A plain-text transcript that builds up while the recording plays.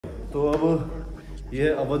तो अब ये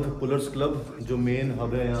अवध पुलर्स क्लब जो मेन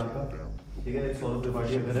हब है यहाँ का, ठीक है, एक सौरभ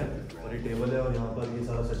त्रिपाठी का घर है और ये टेबल है और यहाँ पर ये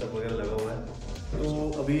सारा सेटअप वगैरह लगा हुआ है। तो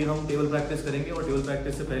अभी हम टेबल प्रैक्टिस करेंगे और टेबल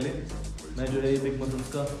प्रैक्टिस से पहले मैं जो है ये बिग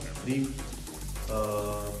मसल्स का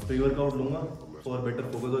प्री वर्कआउट लूँगा फॉर बेटर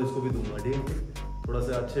फोकस और इसको भी दूंगा, ठीक है, थोड़ा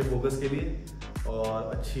सा अच्छे फोकस के लिए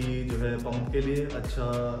और अच्छी जो है पंप के लिए, अच्छा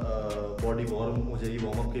बॉडी वार्म हो जाएगी,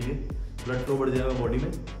 वार्म अप के लिए, ब्लड फ्लो बढ़ जाएगा बॉडी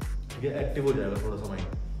में, ठीक है, एक्टिव हो जाएगा थोड़ा सा माइंड।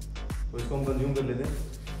 तो इसको हम कंज्यूम कर लेते हैं।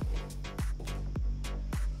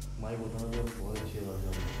 माइक उठाना तो बहुत अच्छी आवाज़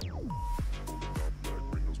है।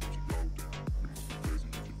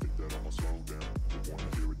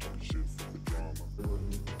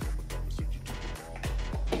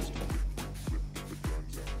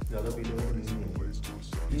 ज़्यादा पीने वाला नहीं है।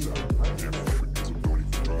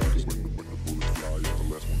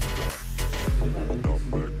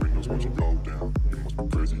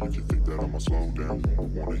 If you think that I'ma slow down, I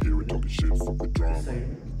wanna hear it talking shit, fuck the drama.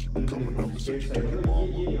 Keep it coming, I'ma send you to your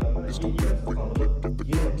mama. It's the whip, quick clip, get the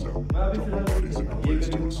guns out. Drop my bodies in the place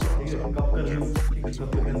till the sun's out. Can't fuck with me, so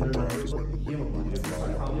don't even try, cause when the bullets fly,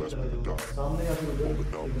 I'm the last one to die.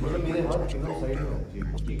 Rolling up black windows, watch you go down. You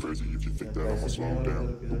must be crazy if you think that I'ma slow down.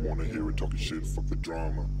 I wanna hear it talking shit, fuck the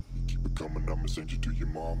drama. Keep it coming, I'ma send you to your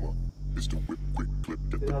mama. It's the whip, quick clip,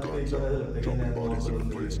 get the guns out. Dropping bodies in the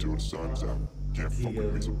place till the sun's out. Can't fuck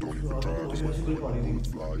with me, so don't even try, cause when the bullets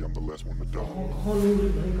fly, I'm the last one to die. कहाँ लोग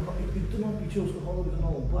भाई, कहाँ इतना पीछे उसको कहाँ दिखना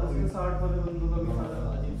ऊपर 60 वाले बंदों का भी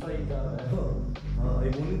अजीब सा ही जा रहा है। हाँ ये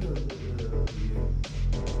बोली तो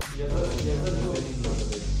जैसा जो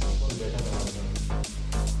बैठा था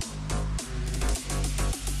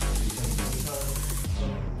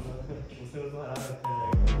उसने तो हरा रखा है।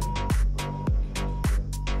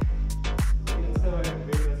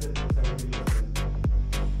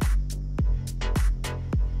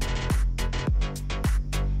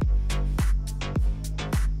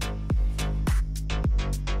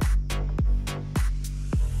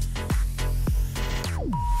 Once you go down, you must be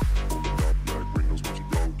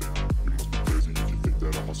crazy if you think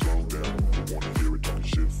that I'ma slow down. I wanna hear it talking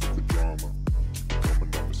shit, fuck the drama. I'm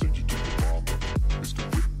coming, I'ma send you to the mama. It's the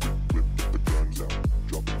whip, get the guns out.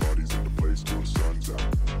 Dropping bodies in the place till the sun's out.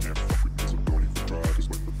 Can't fuck with me, so don't even try, cause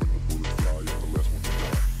when the bullets fly, I'm the last one to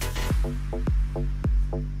die.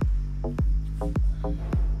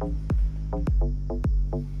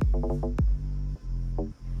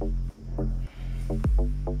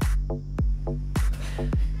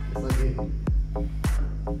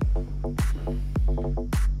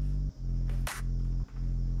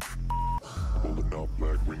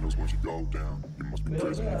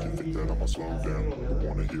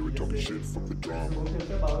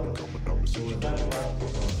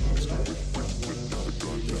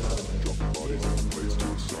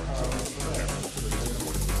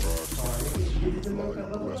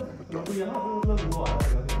 यहाँ पर मतलब वो आ रहा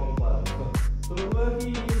है कौन पा रहा है तो लोग बोला कि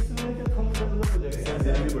इसमें क्या थम मतलब हो जाएगा ऐसे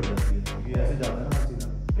भी बढ़ जाती है, ये ऐसे जाता है ना सीधा,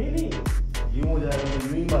 नहीं यूं हो जाएगा तो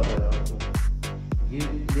यूं ही मारता है आपको, ये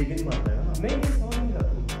लेकिन मारता है ना, नहीं समझ नहीं रहा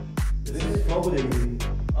तू जैसे फ्लॉप हो जाएगी,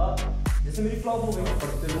 जैसे मेरी फ्लॉप हो गई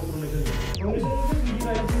पढ़ते लोग प्रोनेशन मुझे ये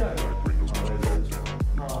राइट भी आ गया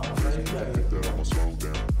हाँ राइट भी आ गया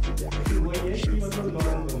वो ये कि मतलब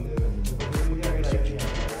लॉन्ग बंदे हैं मुझे आगे राइट नहीं आ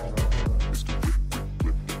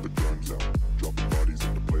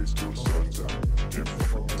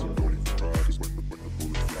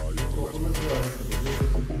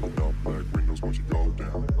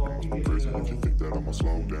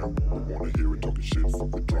slow down. I wanna hear it talking shit,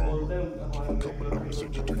 fuck the drama. Keep it coming, I'ma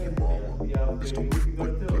send you to your mama. It's the whip,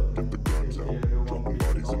 quick clip, get the guns out. Dropping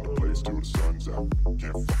bodies in the place till the sun's out.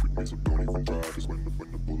 Can't fuck with me, so don't even try, cause when the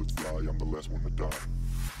bullets fly, I'm the last one to die.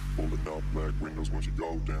 Pulling up black windows once you go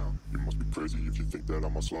down. You must be crazy if you think that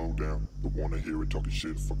I'ma slow down. Don't wanna hear it talking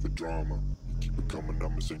shit, fuck the drama. Keep it coming,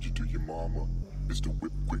 I'ma send you to your mama. It's the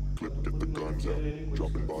whip, quick clip, get the guns out.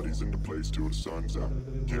 Dropping bodies in the place till the sun's out.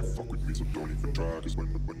 Can't fuck with me, so don't even try, cause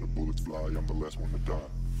when the bullets fly, I'm the last one to die.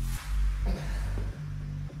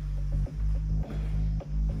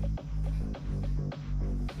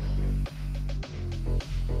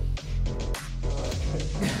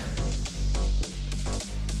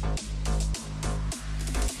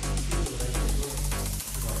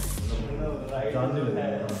 जानने लगे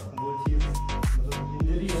वो चीज़ मतलब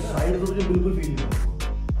injury है ना side तो मुझे बिल्कुल feel नहीं हुआ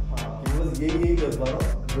कि बस यही कर पा रहा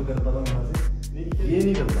हूँ जो कर पा रहा हूँ यहाँ से, ये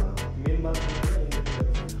नहीं कर पा रहा। मेन बात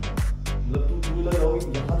मतलब तू लग रहा हो कि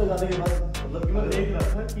यहाँ तक आने के बाद मतलब मैं देख रहा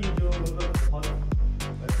था कि जो मतलब बहुत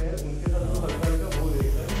ऐसे हैं उनके साथ तो हल्का हल्का वो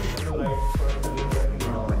देख रहा है कि जो राइट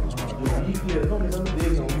जो वीक प्लेयर ना उनके साथ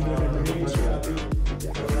देख रहा हूँ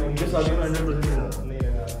उनके साथ में 100% नहीं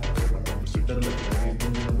लगा रहा है।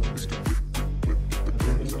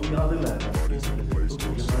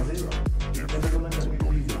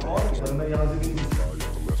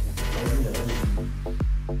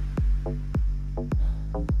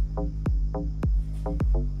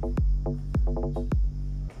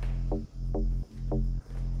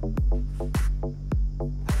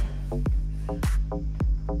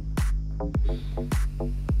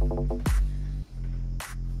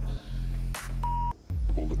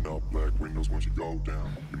 Pulling up black windows once you go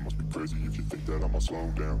down. You must be crazy if you think that I'ma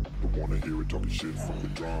slow down. Don't wanna hear it talking shit from the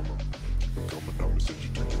drama. Coming out and send you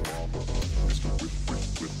to your mama. Mr. Whip, whip,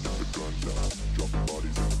 whip, get the guns out. Dropping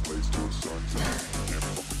bodies in the place till the sun's out. Can't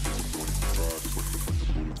fuck with this, I'm going to try. Cause when the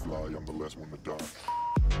bullets fly, I'm the last one to die.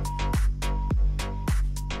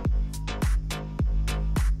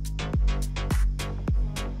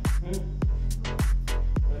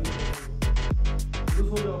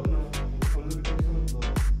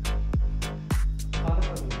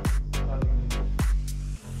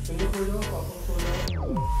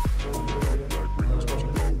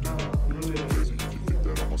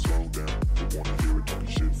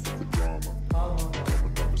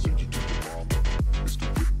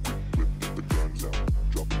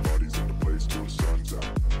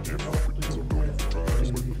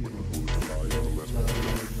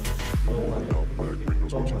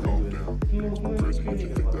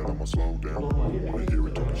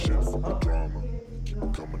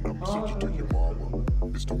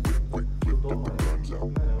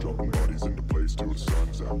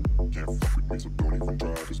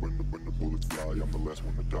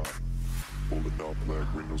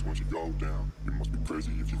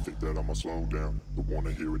 Slow down. Don't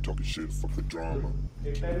wanna hear it talking shit, fuck the drama.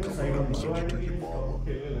 Coming up and send you to your mama.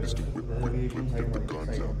 Mr. Whip, whip, clip, get the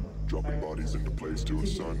guns out. Dropping bodies in the place till the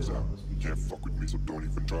sun's out. Can't fuck with me, so don't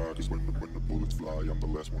even try. Cause when the bullets fly, I'm the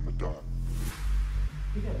last one to die.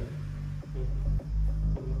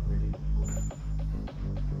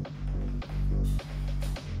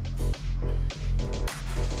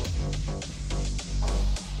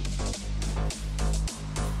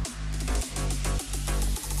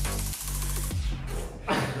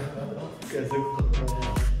 कैसे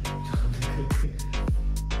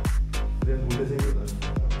भूले से ही होता है।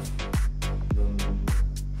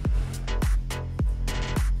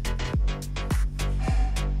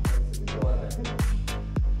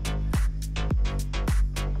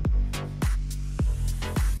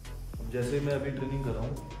 जैसे मैं अभी training कर रहा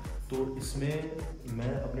हूँ तो इसमें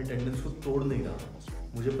मैं अपने टेंडेंस को तोड़ नहीं रहा।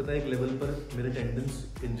 मुझे पता है एक लेवल पर मेरे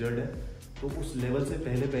टेंडेंस इंजर्ड है, तो उस लेवल से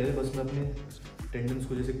पहले बस मैं अपने टेंडेंस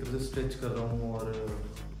को जैसे एक तरह से स्ट्रेच कर रहा हूँ और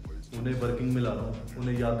उन्हें वर्किंग में ला रहा हूँ,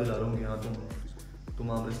 उन्हें याद दिला रहा हूँ कि हाँ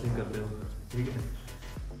तुम आर्म रेसलिंग करते हो, ठीक है।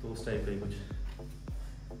 तो उस टाइप का ही कुछ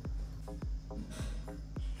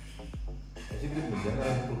ऐसी ग्रिप मिल जाए ना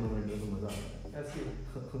टूर्नामेंट में तो मज़ा आता है।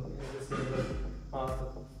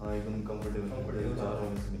 हाँ एकदम कंफर्टेबल चार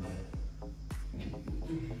राउंड से निकाल।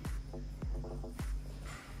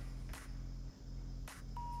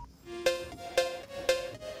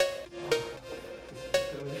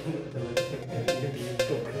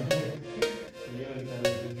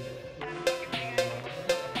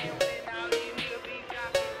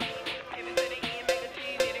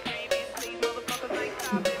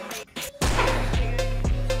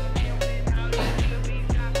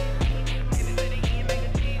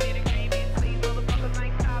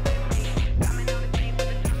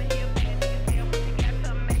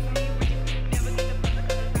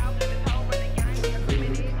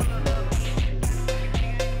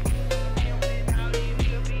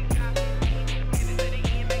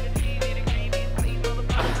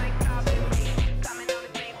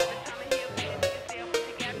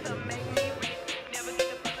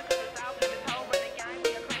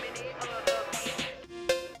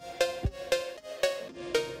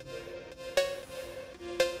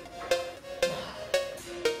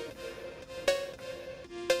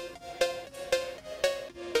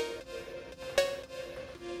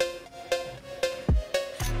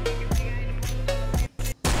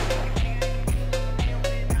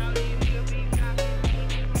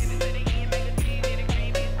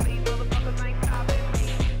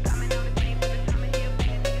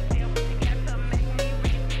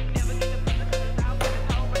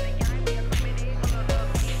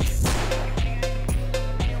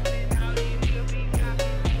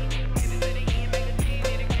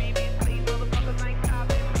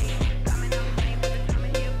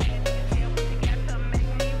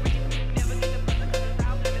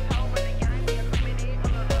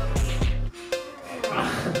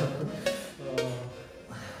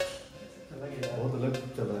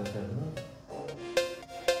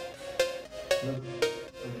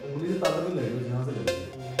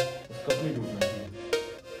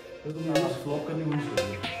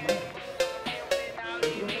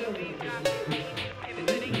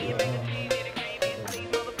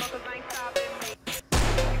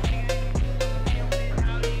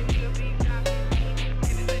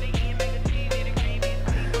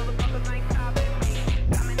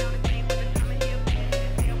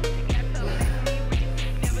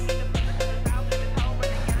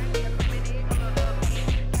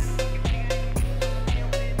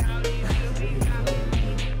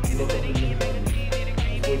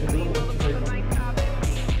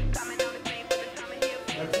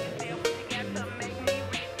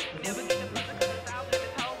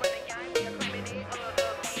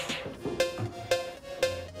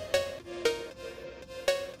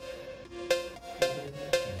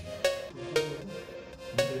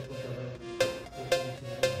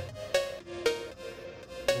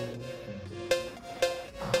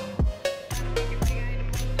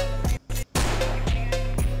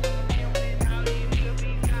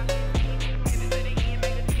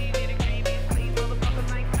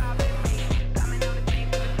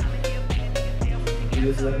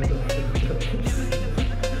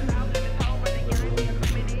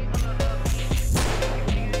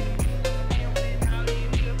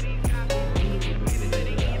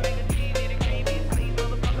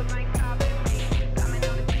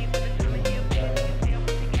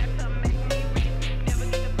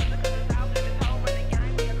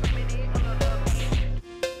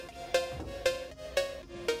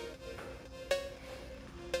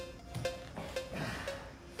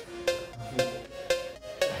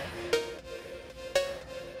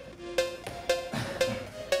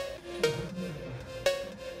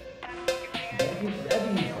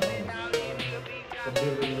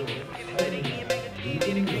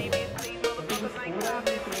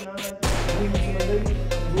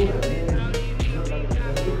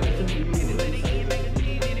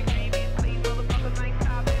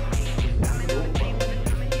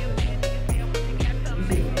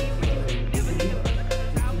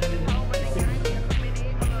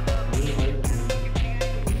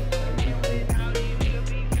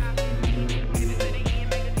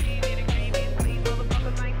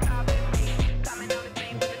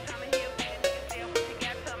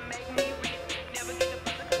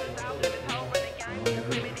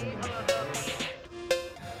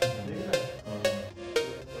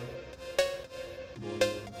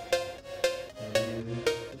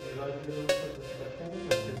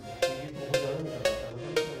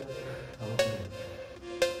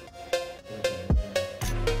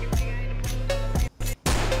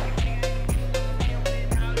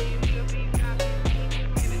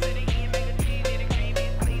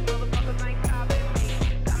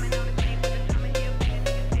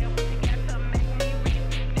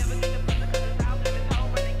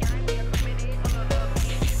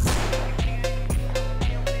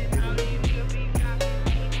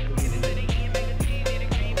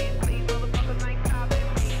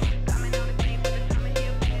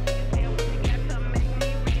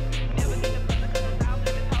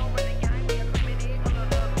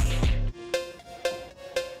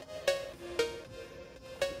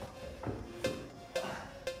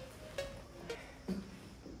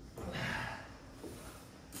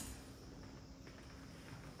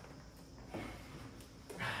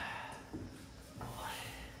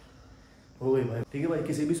 हो गई भाई। ठीक है भाई,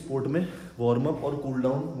 किसी भी स्पोर्ट में वार्म अप और कूल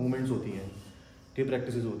डाउन मूवमेंट्स होती हैं, ठीक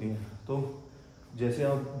प्रैक्टिसेस होती हैं। तो जैसे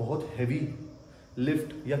आप बहुत हैवी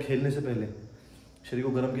लिफ्ट या खेलने से पहले शरीर को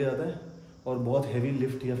गर्म किया जाता है, और बहुत हैवी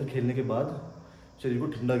लिफ्ट या फिर खेलने के बाद शरीर को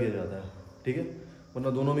ठंडा किया जाता है, ठीक है। वरना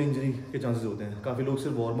दोनों में इंजरी के चांसेस होते हैं। काफ़ी लोग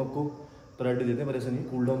सिर्फ वार्म अप को प्रायोरिटी देते हैं, पर ऐसा नहीं,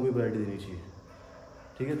 कूल डाउन को भी प्रायोरिटी देनी चाहिए,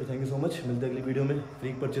 ठीक है। तो थैंक यू सो मच, मिलते हैं अगली वीडियो में।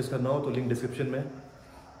 फ्री परचेस करना हो तो लिंक डिस्क्रिप्शन में।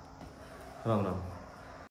 राम राम।